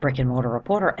Brick and Mortar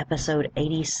Reporter, episode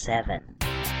 87.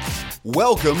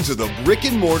 Welcome to the Brick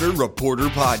and Mortar Reporter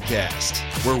Podcast,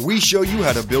 where we show you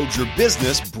how to build your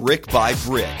business brick by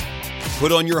brick.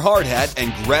 Put on your hard hat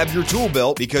and grab your tool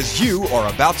belt because you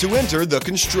are about to enter the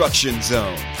construction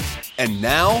zone. And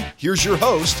now, here's your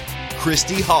host,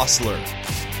 Christy Hostler.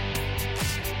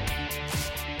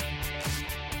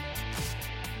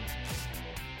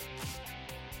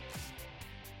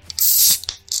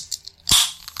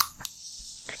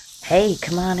 Hey,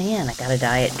 come on in. I got a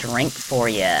diet drink for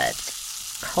you.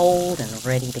 It's cold and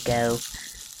ready to go.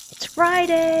 It's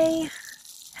Friday.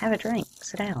 Have a drink.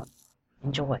 Sit down.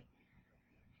 Enjoy.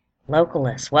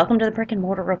 Localists, welcome to the Brick and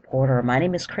Mortar Reporter. My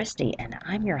name is Christy, and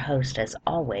I'm your host as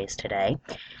always today.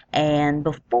 And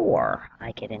before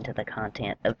I get into the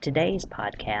content of today's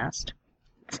podcast,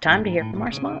 it's time to hear from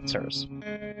our sponsors.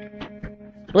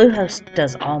 Bluehost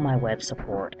does all my web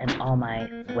support and all my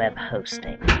web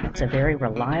hosting. It's a very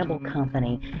reliable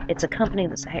company. It's a company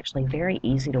that's actually very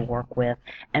easy to work with,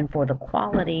 and for the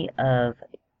quality of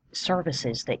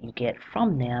services that you get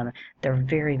from them, they're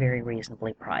very, very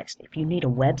reasonably priced. If you need a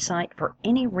website for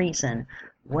any reason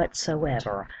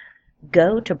whatsoever,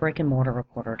 go to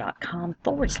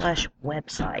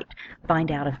brickandmortarreporter.com/website.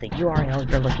 Find out if the URL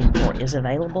you're looking for is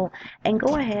available, and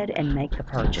go ahead and make the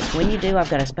purchase. When you do, I've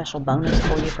got a special bonus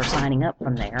for you for signing up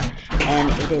from there,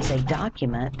 and it is a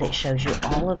document that shows you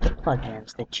all of the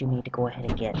plugins that you need to go ahead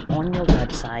and get on your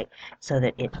website so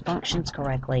that it functions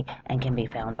correctly and can be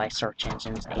found by search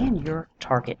engines and your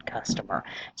target customer.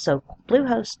 So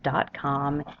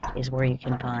bluehost.com is where you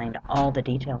can find all the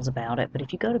details about it, but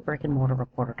if you go to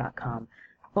brickandmortarreporter.com/website,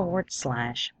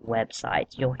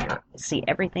 you'll see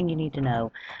everything you need to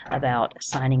know about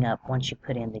signing up once you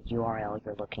put in the URL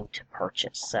you're looking to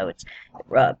purchase. So it's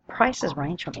prices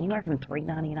range from anywhere from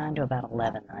 $3.99 to about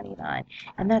 $11.99,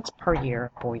 and that's per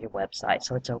year for your website.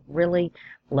 So it's a really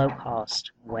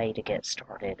low-cost way to get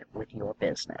started with your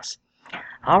business.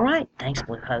 All right, thanks,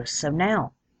 Bluehost. So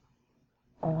now,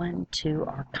 on to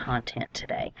our content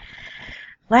today.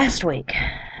 Last week,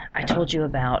 I told you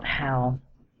about how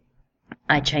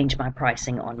I changed my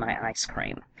pricing on my ice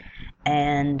cream.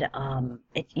 And,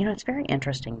 it's very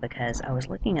interesting because I was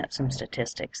looking up some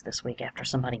statistics this week after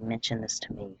somebody mentioned this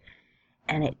to me,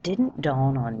 and it didn't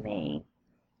dawn on me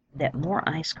that more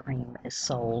ice cream is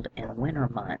sold in winter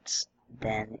months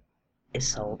than is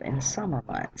sold in summer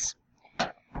months.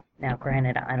 Now,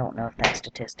 granted, I don't know if that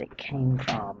statistic came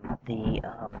from the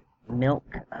milk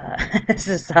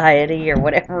society or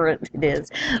whatever it is,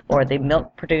 or the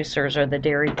milk producers or the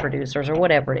dairy producers or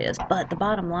whatever it is. But the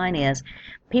bottom line is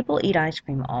people eat ice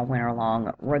cream all winter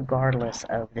long regardless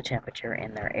of the temperature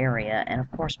in their area. And of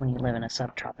course, when you live in a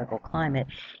subtropical climate,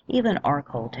 even our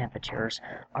cold temperatures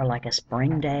are like a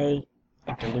spring day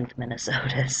in Duluth,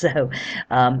 Minnesota. So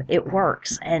it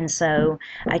works. And so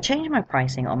I changed my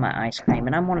pricing on my ice cream,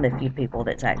 and I'm one of the few people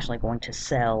that's actually going to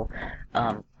sell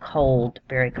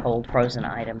very cold frozen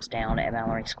items down at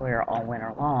Mallory Square all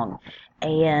winter long.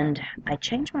 And I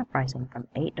changed my pricing from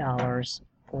 $8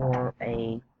 for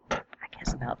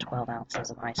about 12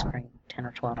 ounces of ice cream, 10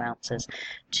 or 12 ounces,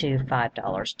 to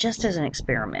 $5, just as an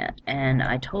experiment. And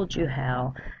I told you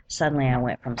how suddenly I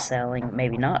went from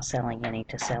maybe not selling any,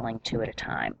 to selling two at a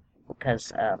time,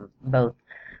 because both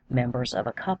members of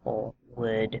a couple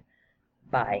would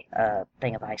buy a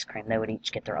thing of ice cream. They would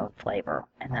each get their own flavor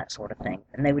and that sort of thing.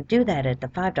 And they would do that at the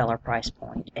 $5 price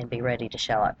point and be ready to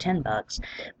shell out $10,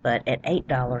 but at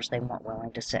 $8 they weren't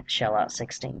willing to shell out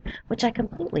 $16, which I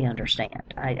completely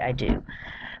understand. I do.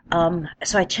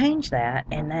 So I changed that,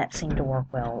 and that seemed to work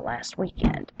well last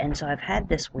weekend. And so I've had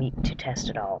this week to test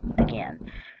it all again.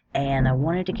 And I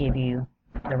wanted to give you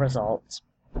the results.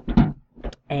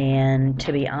 And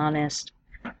to be honest,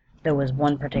 there was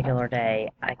one particular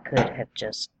day I could have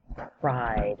just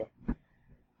cried,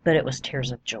 but it was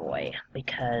tears of joy,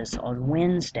 because on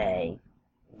Wednesday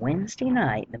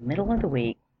night, the middle of the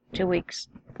week, 2 weeks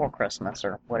before Christmas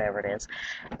or whatever it is,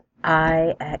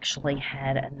 I actually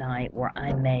had a night where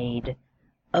I made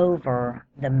over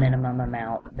the minimum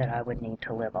amount that I would need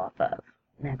to live off of.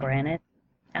 Now, granted,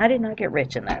 I did not get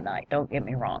rich in that night, don't get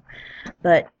me wrong.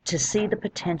 But to see the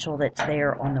potential that's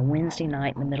there on the Wednesday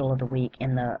night in the middle of the week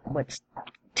in what's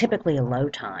typically a low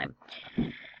time.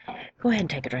 Go ahead and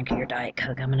take a drink of your Diet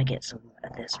Coke. I'm going to get some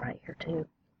of this right here too.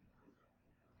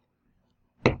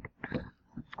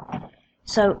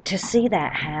 So to see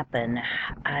that happen,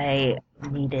 I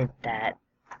needed that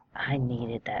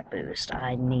boost.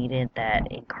 I needed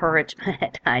that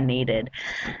encouragement. I needed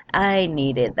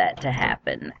that to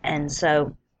happen. And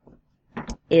so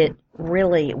it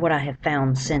really, what I have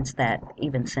found since that,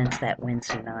 even since that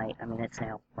Wednesday night, I mean,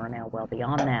 we're now well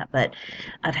beyond that, but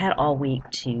I've had all week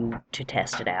to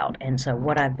test it out. And so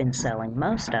what I've been selling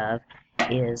most of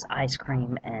is ice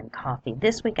cream and coffee.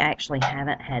 This week I actually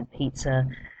haven't had pizza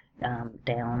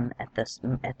down at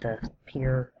the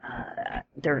pier.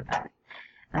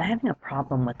 I'm having a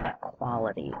problem with the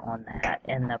quality on that,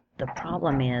 and the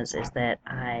problem is that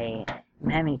I'm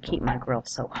having to keep my grill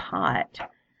so hot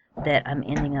that I'm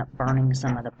ending up burning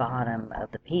some of the bottom of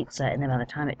the pizza, and then by the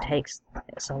time it takes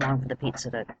so long for the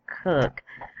pizza to cook,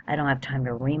 I don't have time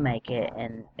to remake it,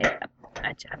 and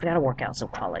I've got to work out some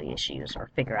quality issues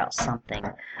or figure out something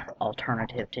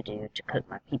alternative to do to cook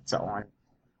my pizza on.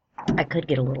 I could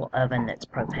get a little oven that's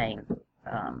propane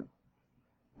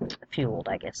fueled,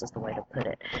 I guess is the way to put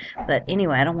it. But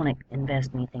anyway, I don't want to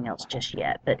invest in anything else just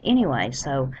yet. But anyway,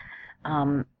 so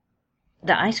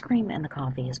the ice cream and the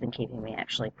coffee has been keeping me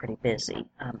actually pretty busy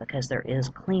because there is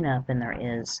cleanup and there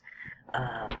is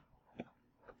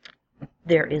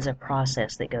a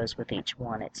process that goes with each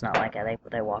one. It's not like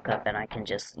they walk up and I can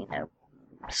just,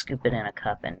 scoop it in a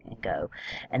cup and go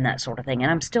and that sort of thing.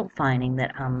 And I'm still finding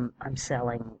that I'm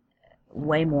selling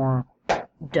way more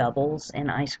doubles in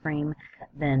ice cream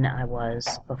than I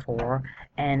was before,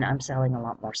 and I'm selling a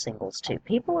lot more singles too.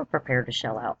 People are prepared to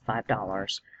shell out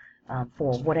 $5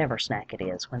 for whatever snack it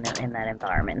is when they're in that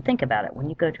environment. And think about it, when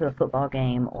you go to a football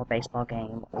game or baseball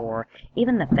game or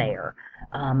even the fair,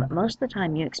 most of the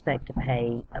time you expect to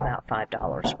pay about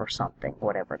 $5 for something,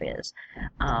 whatever it is,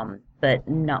 but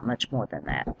not much more than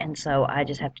that. And so I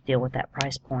just have to deal with that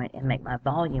price point and make my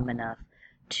volume enough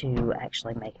to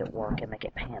actually make it work and make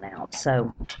it pan out.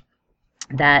 So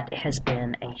that has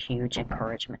been a huge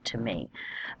encouragement to me.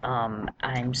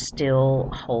 I'm still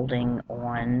holding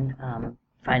on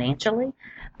financially.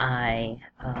 I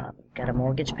got a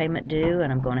mortgage payment due,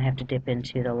 and I'm going to have to dip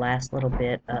into the last little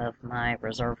bit of my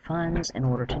reserve funds in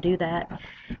order to do that.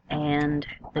 And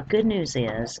the good news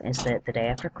is that the day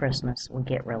after Christmas, we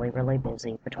get really, really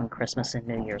busy between Christmas and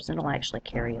New Year's. And it'll actually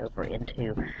carry over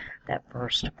into that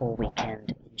first full weekend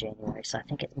in January. So I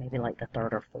think it's maybe like the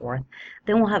 3rd or 4th.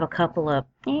 Then we'll have a couple of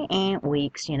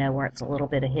weeks, where it's a little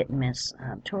bit of hit and miss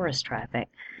tourist traffic.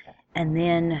 And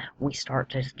then we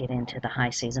start to get into the high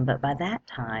season. But by that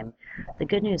time, the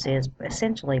good news is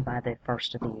essentially by the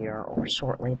first of the year or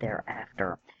shortly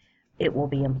thereafter, it will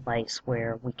be in place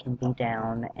where we can be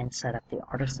down and set up the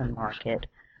artisan market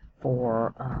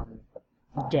for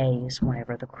days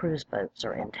whenever the cruise boats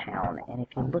are in town. And if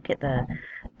you look at the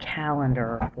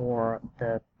calendar for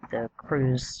the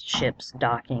cruise ships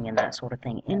docking and that sort of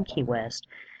thing in Key West,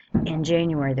 in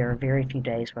January there are very few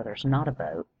days where there's not a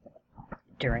boat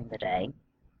during the day.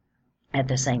 At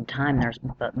the same time, there's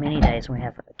but many days we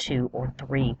have 2 or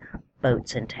 3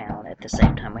 boats in town at the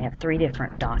same time. We have 3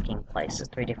 different docking places,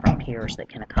 3 different piers that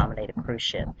can accommodate a cruise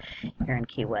ship here in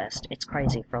Key West. It's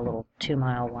crazy for a little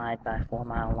 2-mile wide by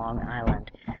 4-mile long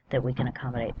island that we can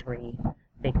accommodate 3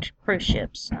 big cruise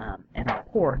ships in our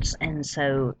ports. And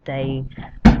so they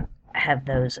have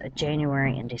those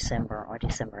January and December, or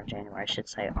December and January, I should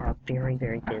say, are very,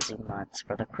 very busy months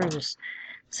for the cruise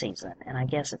season. And I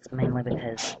guess it's mainly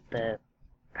because the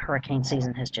hurricane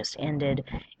season has just ended.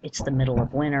 It's the middle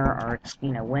of winter, or it's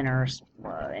winters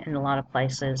in a lot of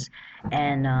places.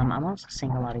 And I'm also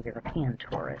seeing a lot of European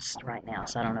tourists right now,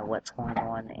 so I don't know what's going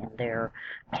on in their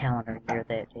calendar year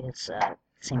that is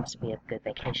seems to be a good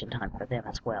vacation time for them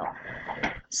as well.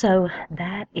 So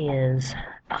that is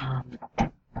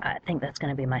I think that's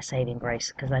going to be my saving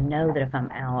grace, because I know that if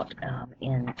I'm out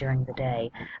during the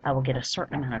day, I will get a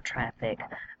certain amount of traffic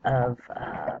of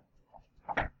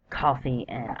coffee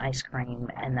and ice cream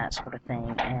and that sort of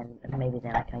thing, and maybe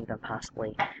then I can even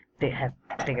possibly have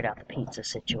figured out the pizza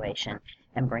situation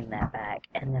and bring that back.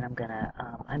 And then I'm gonna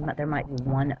there might be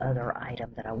one other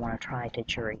item that I want to try to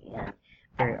jury in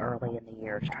very early in the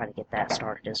year to try to get that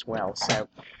started as well. So,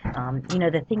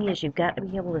 the thing is, you've got to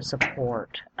be able to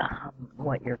support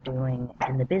what you're doing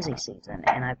in the busy season,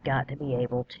 and I've got to be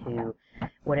able to,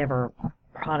 whatever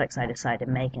products I decide to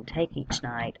make and take each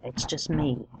night, it's just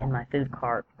me and my food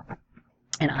cart,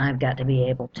 and I've got to be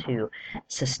able to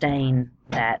sustain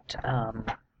that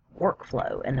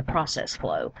workflow and the process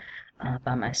flow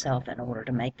by myself in order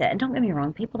to make that. And don't get me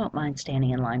wrong, people don't mind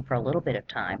standing in line for a little bit of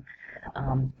time,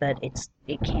 but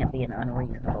it can't be an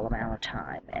unreasonable amount of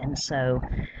time. And so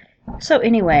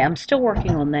anyway, I'm still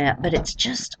working on that, but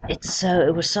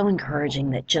it was so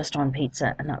encouraging that just on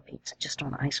just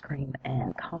on ice cream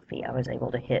and coffee, I was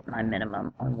able to hit my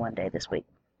minimum on one day this week.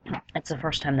 It's the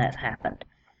first time that's happened.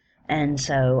 And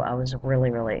so I was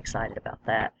really, really excited about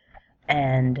that.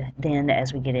 And then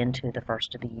as we get into the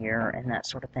first of the year and that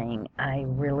sort of thing, I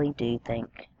really do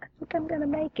think I'm going to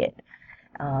make it.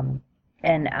 Um,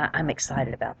 and I'm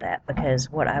excited about that because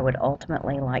what I would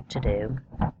ultimately like to do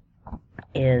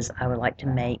is I would like to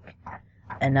make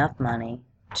enough money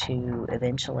to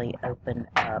eventually open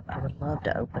up. I would love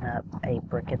to open up a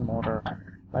brick and mortar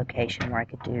location where I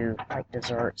could do like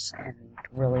desserts and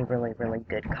really, really, really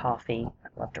good coffee.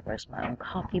 I'd love to roast my own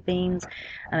coffee beans.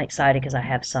 I'm excited because I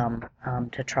have some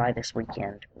to try this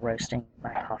weekend, roasting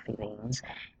my coffee beans.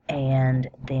 And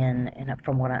then, and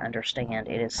from what I understand,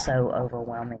 it is so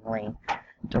overwhelmingly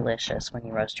delicious when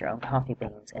you roast your own coffee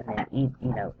beans and then eat,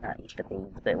 not eat the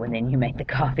beans, but when then you make the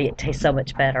coffee, it tastes so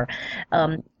much better.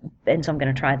 And so I'm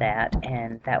going to try that,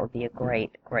 and that would be a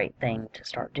great, great thing to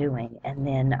start doing. And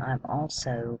then I'm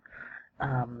also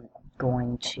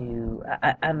going to,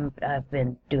 I've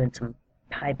been doing some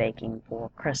pie baking for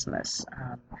Christmas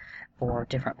for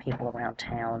different people around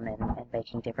town and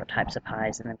baking different types of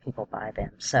pies, and then people buy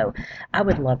them. So I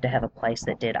would love to have a place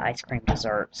that did ice cream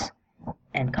desserts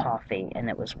and coffee, and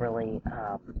it was really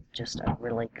just a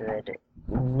really good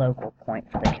local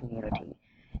point for the community.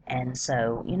 And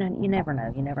so, you never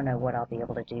know. You never know what I'll be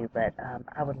able to do, but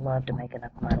I would love to make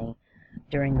enough money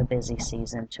during the busy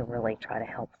season to really try to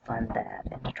help fund that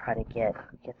and to try to get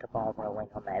the ball rolling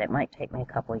on that. It might take me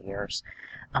a couple of years,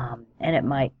 and it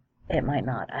might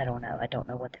not. I don't know. I don't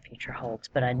know what the future holds,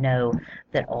 but I know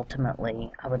that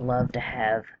ultimately I would love to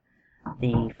have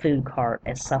the food cart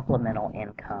as supplemental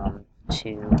income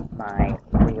to my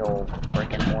real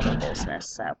brick and mortar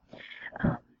business.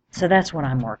 So that's what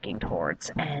I'm working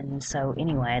towards. And so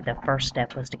anyway, the first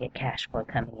step was to get cash flow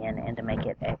coming in and to make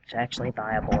it actually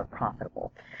viable and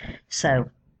profitable. So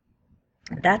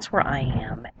that's where I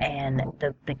am. And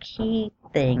the key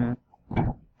thing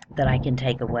that I can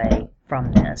take away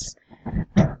from this,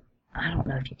 I don't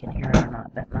know if you can hear it or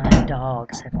not, but my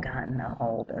dogs have gotten a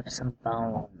hold of some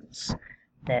bones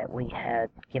that we had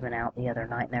given out the other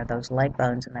night. And they're those leg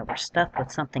bones, and they were stuffed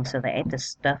with something, so they ate the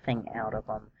stuffing out of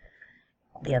them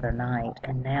the other night,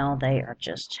 and now they are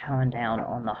just chowing down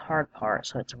on the hard part,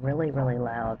 so it's really, really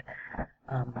loud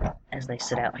as they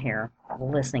sit out here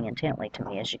listening intently to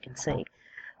me, as you can see.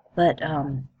 But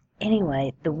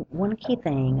anyway, the one key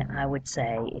thing I would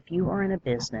say, if you are in a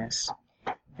business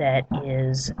that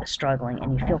is struggling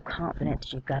and you feel confident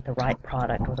that you've got the right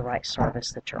product or the right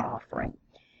service that you're offering,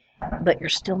 but you're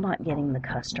still not getting the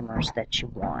customers that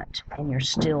you want, and you're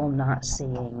still not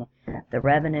seeing the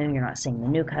revenue, you're not seeing the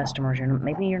new customers,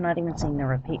 maybe you're not even seeing the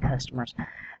repeat customers,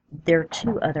 there are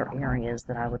two other areas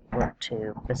that I would look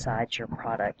to besides your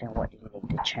product and what do you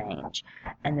need to change.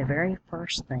 And the very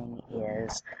first thing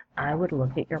is I would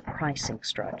look at your pricing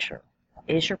structure.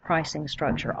 Is your pricing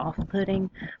structure off-putting,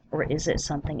 or is it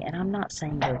something, and I'm not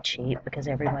saying go cheap because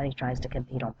everybody tries to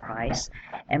compete on price,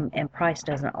 and price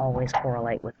doesn't always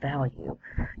correlate with value.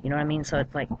 You know what I mean? So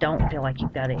it's like, don't feel like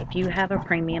you've got to, if you have a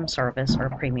premium service or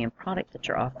a premium product that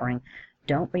you're offering,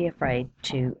 don't be afraid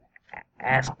to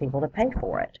ask people to pay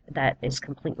for it. That is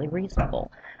completely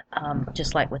reasonable.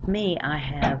 Just like with me, I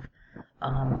have,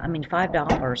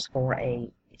 $5 for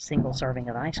a single serving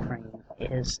of ice cream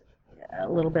is a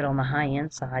little bit on the high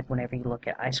end side whenever you look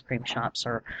at ice cream shops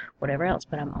or whatever else,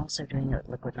 but I'm also doing it with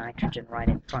liquid nitrogen right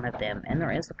in front of them, and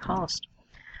there is a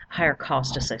higher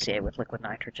cost associated with liquid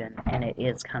nitrogen, and it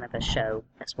is kind of a show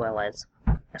as well as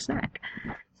a snack.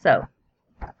 So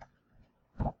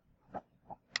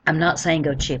I'm not saying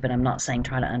go cheap, and I'm not saying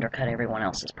try to undercut everyone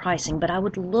else's pricing, but I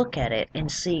would look at it and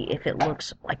see if it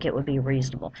looks like it would be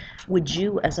reasonable. Would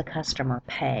you as a customer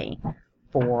pay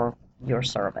for your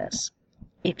service?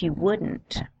 If you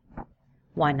wouldn't,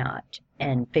 why not?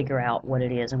 And figure out what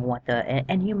it is and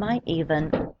and you might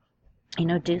even,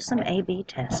 do some A/B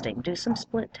testing, do some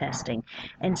split testing,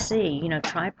 and see,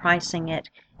 try pricing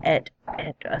it at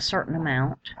a certain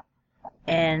amount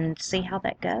and see how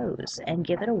that goes, and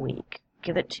give it a week,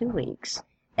 give it 2 weeks,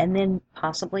 and then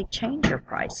possibly change your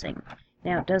pricing.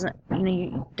 Now, it doesn't,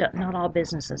 not all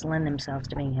businesses lend themselves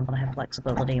to being able to have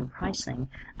flexibility in pricing.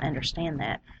 I understand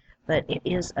that. But it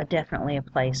is definitely a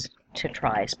place to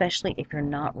try, especially if you're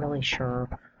not really sure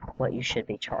what you should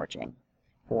be charging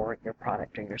for your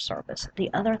product or your service. The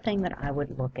other thing that I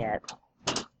would look at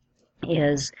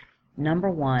is, number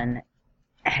one,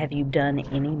 have you done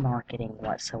any marketing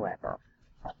whatsoever?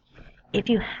 If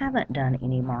you haven't done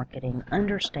any marketing,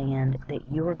 understand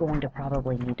that you are going to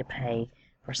probably need to pay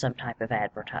for some type of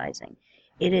advertising.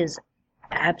 It is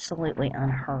absolutely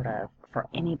unheard of for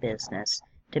any business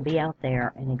to be out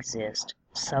there and exist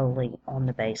solely on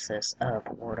the basis of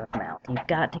word of mouth. You've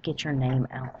got to get your name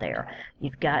out there.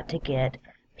 You've got to get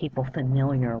people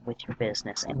familiar with your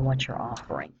business and what you're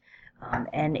offering.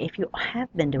 And if you have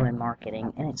been doing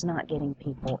marketing and it's not getting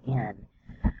people in,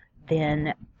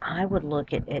 then I would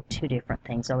look at two different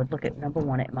things. I would look at, number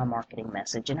one, at my marketing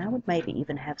message, and I would maybe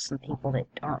even have some people that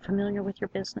aren't familiar with your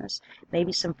business,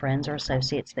 maybe some friends or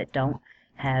associates that don't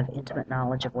have intimate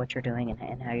knowledge of what you're doing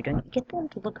and how you're doing it. Get them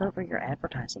to look over your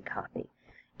advertising copy.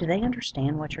 Do they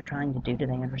understand what you're trying to do? Do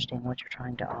they understand what you're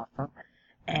trying to offer?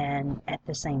 And at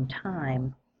the same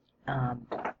time,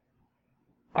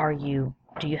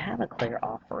 do you have a clear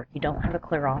offer? If you don't have a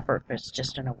clear offer, if it's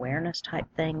just an awareness type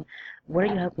thing, what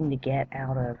are you hoping to get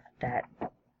out of that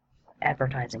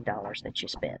advertising dollars that you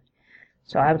spend?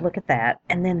 So I would look at that.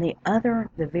 And then the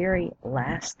very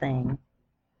last thing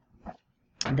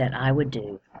that I would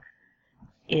do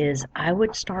is I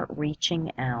would start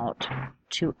reaching out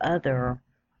to other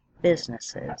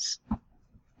businesses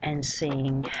and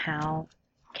seeing how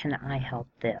can I help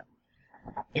them.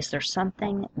 Is there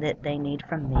something that they need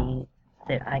from me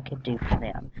that I could do for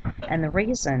them? And the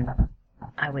reason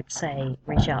I would say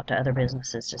reach out to other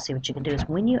businesses to see what you can do is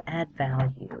when you add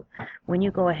value, when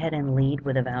you go ahead and lead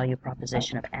with a value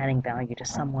proposition of adding value to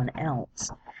someone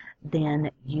else, then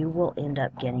you will end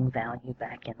up getting value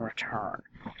back in return.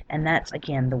 And that's,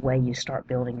 again, the way you start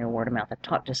building your word of mouth. I've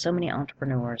talked to so many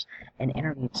entrepreneurs and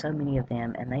interviewed so many of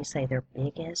them, and they say their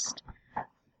biggest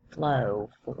flow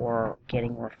for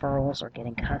getting referrals or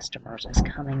getting customers is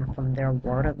coming from their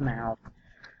word of mouth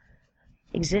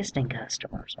existing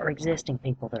customers or existing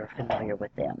people that are familiar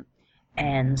with them.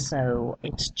 And so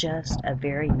it's just a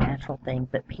very natural thing,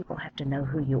 but people have to know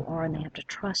who you are and they have to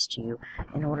trust you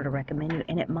in order to recommend you.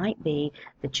 And it might be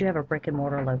that you have a brick and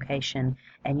mortar location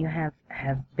and you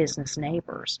have business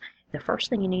neighbors. The first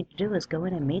thing you need to do is go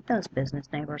in and meet those business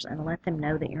neighbors and let them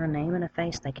know that you're a name and a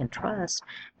face they can trust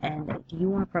and you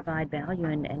want to provide value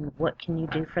and what can you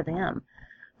do for them.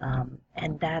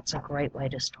 And that's a great way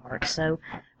to start. So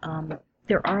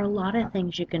there are a lot of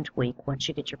things you can tweak once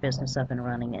you get your business up and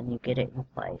running and you get it in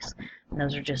place. And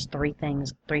those are just three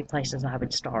places I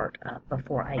would start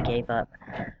before I gave up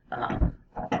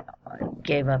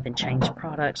and changed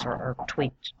products or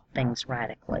tweaked things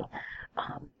radically.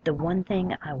 The one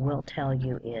thing I will tell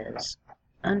you is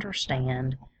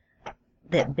understand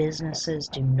that businesses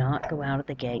do not go out of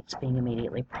the gates being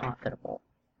immediately profitable.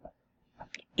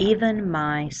 Even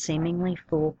my seemingly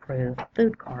foolproof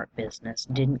food cart business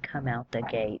didn't come out the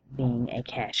gate being a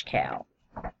cash cow.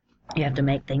 You have to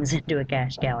make things into a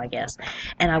cash cow, I guess.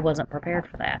 And I wasn't prepared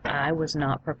for that. I was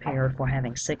not prepared for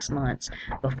having 6 months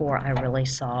before I really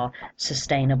saw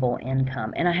sustainable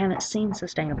income. And I haven't seen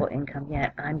sustainable income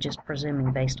yet. I'm just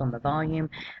presuming based on the volume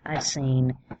I've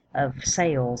seen of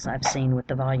sales, I've seen with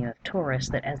the volume of tourists,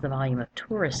 that as the volume of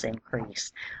tourists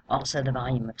increase, also the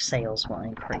volume of sales will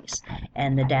increase.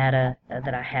 And the data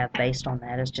that I have based on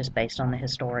that is just based on the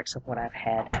historics of what I've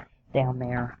had down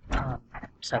there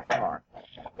so far.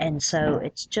 And so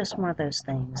it's just one of those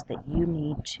things that you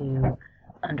need to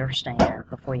understand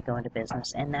before you go into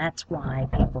business. And that's why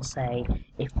people say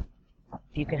if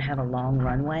you can have a long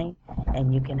runway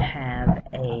and you can have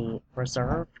a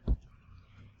reserve,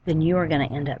 then you are going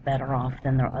to end up better off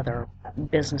than the other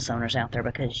business owners out there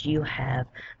because you have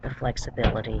the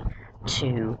flexibility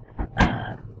to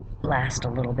last a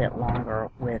little bit longer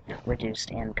with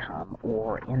reduced income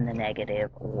or in the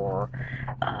negative or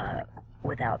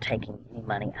without taking any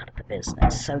money out of the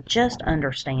business. So just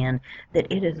understand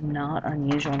that it is not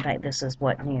unusual. In fact, this is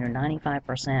what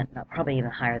 95%, probably even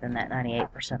higher than that,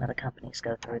 98% of the companies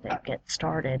go through that get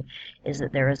started, is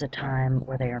that there is a time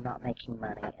where they are not making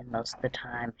money, and most of the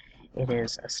time it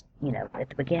is, at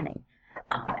the beginning.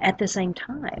 At the same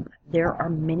time, there are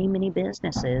many, many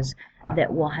businesses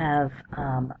that will have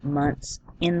months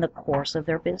in the course of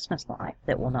their business life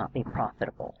that will not be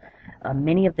profitable.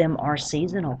 Many of them are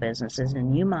seasonal businesses,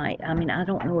 and I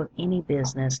don't know of any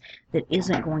business that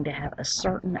isn't going to have a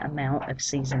certain amount of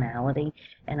seasonality,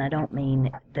 and I don't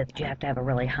mean that you have to have a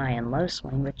really high and low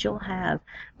swing, but you'll have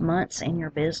months in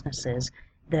your businesses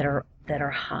that are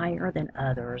higher than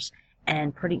others,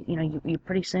 and you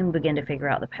pretty soon begin to figure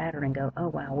out the pattern and go, oh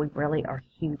wow, we really are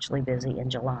hugely busy in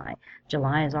July.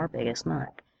 July is our biggest month.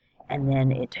 And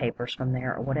then it tapers from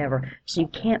there or whatever. So you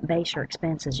can't base your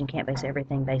expenses, you can't base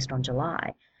everything based on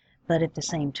July. But at the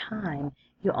same time,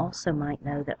 you also might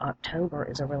know that October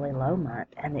is a really low month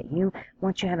and that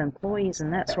once you have employees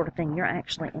and that sort of thing, you're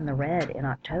actually in the red in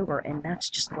October, and that's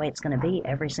just the way it's going to be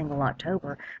every single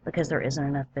October because there isn't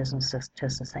enough business to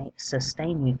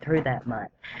sustain you through that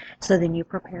month. So then you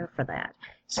prepare for that.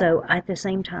 So at the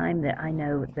same time that I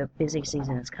know the busy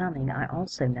season is coming, I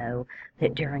also know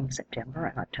that during September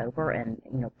and October and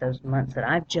those months that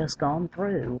I've just gone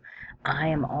through, I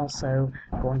am also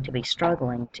going to be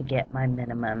struggling to get my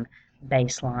minimum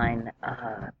baseline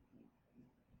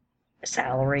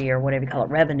salary or whatever you call it,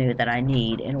 revenue that I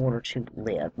need in order to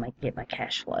live, get my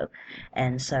cash flow.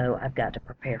 And so I've got to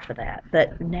prepare for that.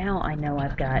 But now I know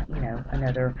I've got,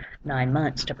 another 9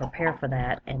 months to prepare for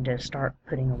that and to start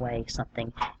putting away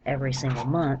something every single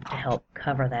month to help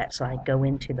cover that. So I go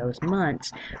into those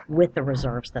months with the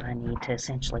reserves that I need to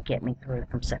essentially get me through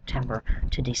from September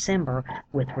to December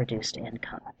with reduced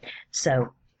income.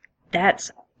 So that's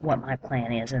what my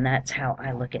plan is, and that's how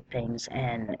I look at things.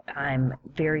 And I'm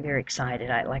very, very excited.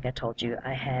 Like I told you,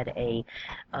 I had a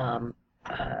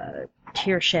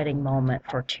tear-shedding moment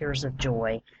for tears of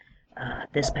joy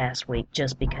this past week,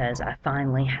 just because I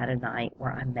finally had a night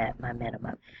where I met my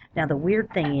minimum. Now, the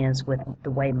weird thing is with the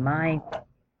way my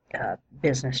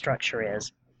business structure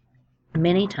is,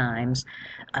 many times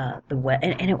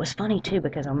and it was funny too,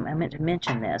 because I meant to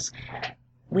mention this.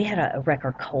 We had a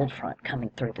record cold front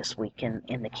coming through this week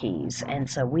in the Keys, and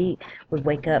so we would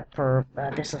wake up for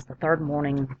this is the third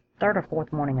or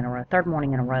fourth morning in a row, third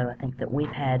morning in a row, I think, that we've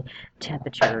had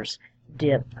temperatures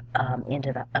dip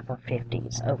into the upper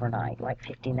 50s overnight, like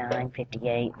 59,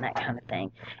 58, and that kind of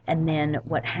thing. And then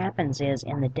what happens is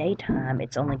in the daytime,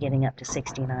 it's only getting up to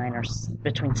 69 or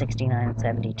between 69 and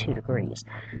 72 degrees,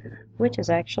 which is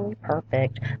actually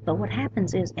perfect. But what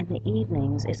happens is in the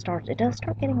evenings, it does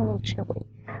start getting a little chilly.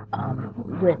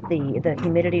 With the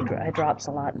humidity drops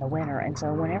a lot in the winter, and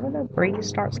so whenever the breeze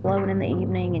starts blowing in the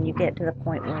evening and you get to the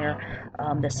point where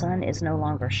the sun is no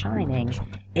longer shining,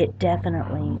 it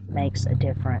definitely makes a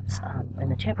difference in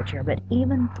the temperature. But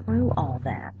even through all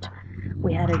that,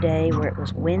 we had a day where it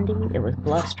was windy, it was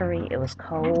blustery, it was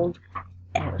cold,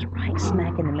 and it was right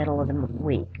smack in the middle of the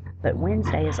week. But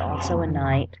Wednesday is also a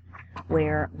night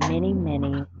where many,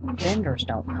 many vendors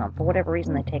don't come. For whatever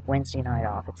reason, they take Wednesday night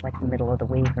off. It's like the middle of the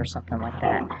week or something like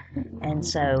that. And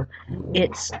so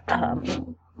it's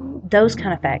those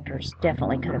kind of factors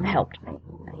definitely could have helped me,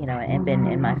 and been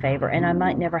in my favor. And I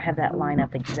might never have that line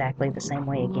up exactly the same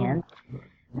way again.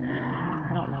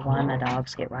 I don't know why my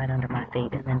dogs get right under my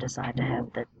feet and then decide to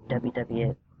have the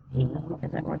WWE,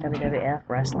 is that more WWF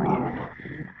wrestling?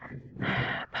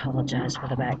 Apologize for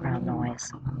the background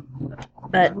noise.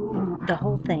 But the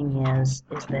whole thing is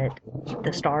that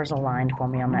the stars aligned for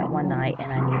me on that one night,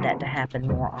 and I need that to happen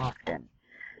more often.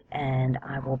 And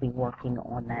I will be working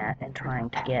on that and trying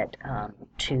to get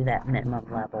to that minimum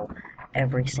level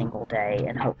every single day,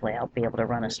 and hopefully I'll be able to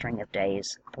run a string of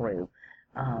days through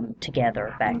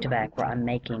together, back to back, where I'm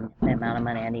making the amount of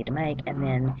money I need to make, and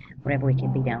then whenever we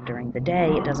can be down during the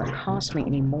day, it doesn't cost me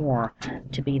any more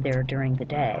to be there during the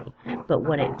day. But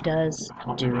what it does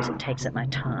do is it takes up my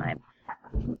time.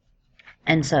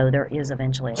 And so there is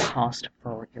eventually a cost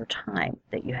for your time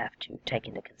that you have to take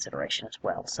into consideration as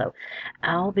well. So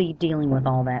I'll be dealing with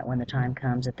all that when the time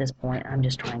comes. At this point, I'm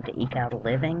just trying to eke out a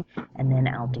living, and then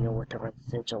I'll deal with the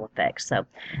residual effects. So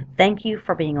thank you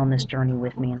for being on this journey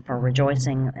with me, and for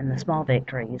rejoicing in the small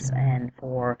victories, and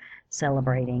for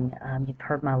celebrating. You've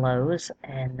heard my lows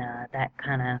and that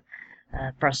kind of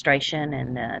frustration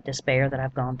and despair that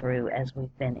I've gone through as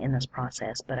we've been in this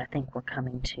process. But I think we're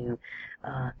coming to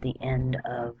the end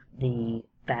of the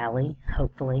valley,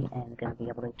 hopefully, and going to be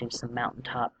able to do some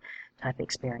mountaintop type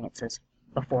experiences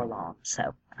before long.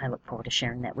 So I look forward to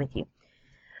sharing that with you.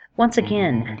 Once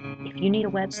again, if you need a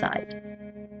website,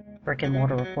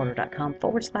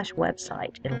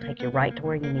 brickandmortarreporter.com/website. It'll take you right to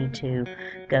where you need to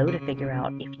go to figure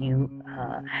out if you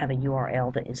have a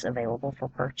URL that is available for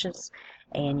purchase,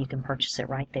 and you can purchase it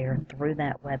right there through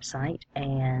that website.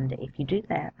 And if you do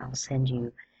that, I'll send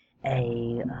you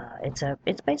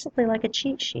it's basically like a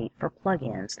cheat sheet for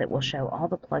plugins that will show all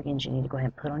the plugins you need to go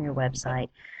ahead and put on your website.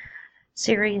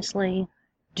 Seriously,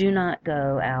 do not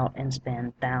go out and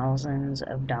spend thousands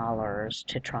of dollars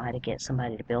to try to get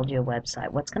somebody to build you a website.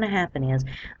 What's going to happen is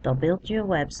they'll build you a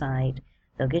website,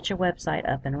 they'll get your website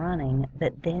up and running,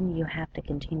 but then you have to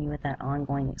continue with that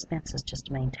ongoing expenses just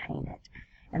to maintain it.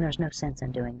 And there's no sense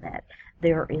in doing that.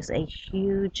 There is a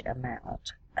huge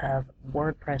amount of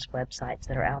WordPress websites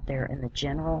that are out there in the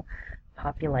general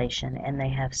population, and they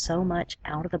have so much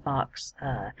out-of-the-box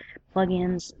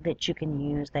plugins that you can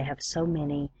use. They have so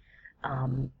many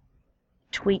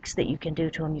tweaks that you can do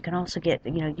to them. You can also get,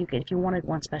 if you wanted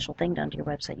one special thing done to your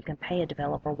website, you can pay a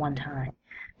developer one time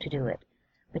to do it.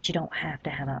 But you don't have to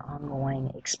have an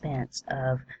ongoing expense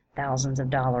of thousands of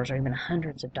dollars or even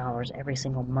hundreds of dollars every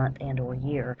single month and or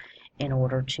year in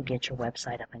order to get your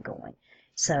website up and going.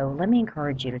 So let me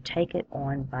encourage you to take it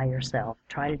on by yourself.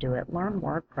 Try to do it. Learn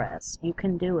WordPress. You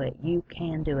can do it. You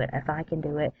can do it. If I can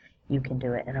do it, you can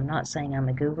do it. And I'm not saying I'm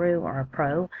a guru or a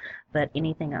pro, but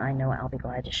anything I know, I'll be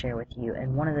glad to share with you.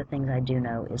 And one of the things I do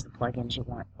know is the plugins you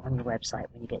want on your website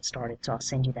when you get started. So I'll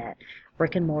send you that.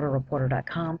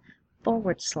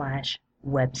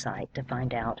 brickandmortarreporter.com/website to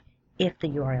find out if the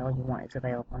URL you want is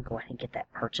available, and go ahead and get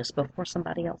that purchased before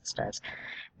somebody else does.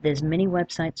 There's many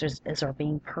websites as are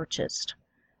being purchased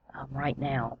right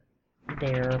now.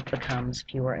 There becomes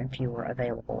fewer and fewer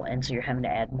available, and so you're having to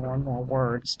add more and more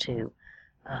words to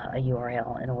a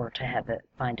URL in order to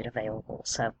find it available.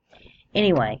 So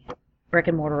anyway,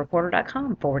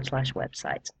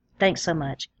 brickandmortarreporter.com/websites. Thanks so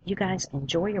much. You guys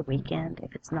enjoy your weekend.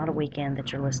 If it's not a weekend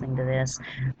that you're listening to this,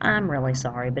 I'm really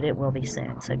sorry, but it will be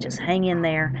soon. So just hang in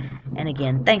there. And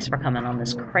again, thanks for coming on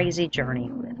this crazy journey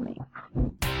with me.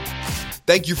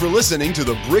 Thank you for listening to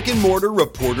the Brick and Mortar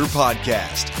Reporter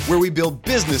Podcast, where we build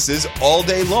businesses all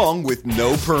day long with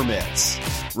no permits.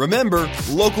 Remember,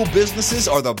 local businesses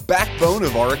are the backbone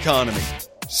of our economy.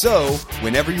 So,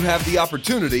 whenever you have the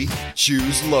opportunity,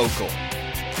 choose local.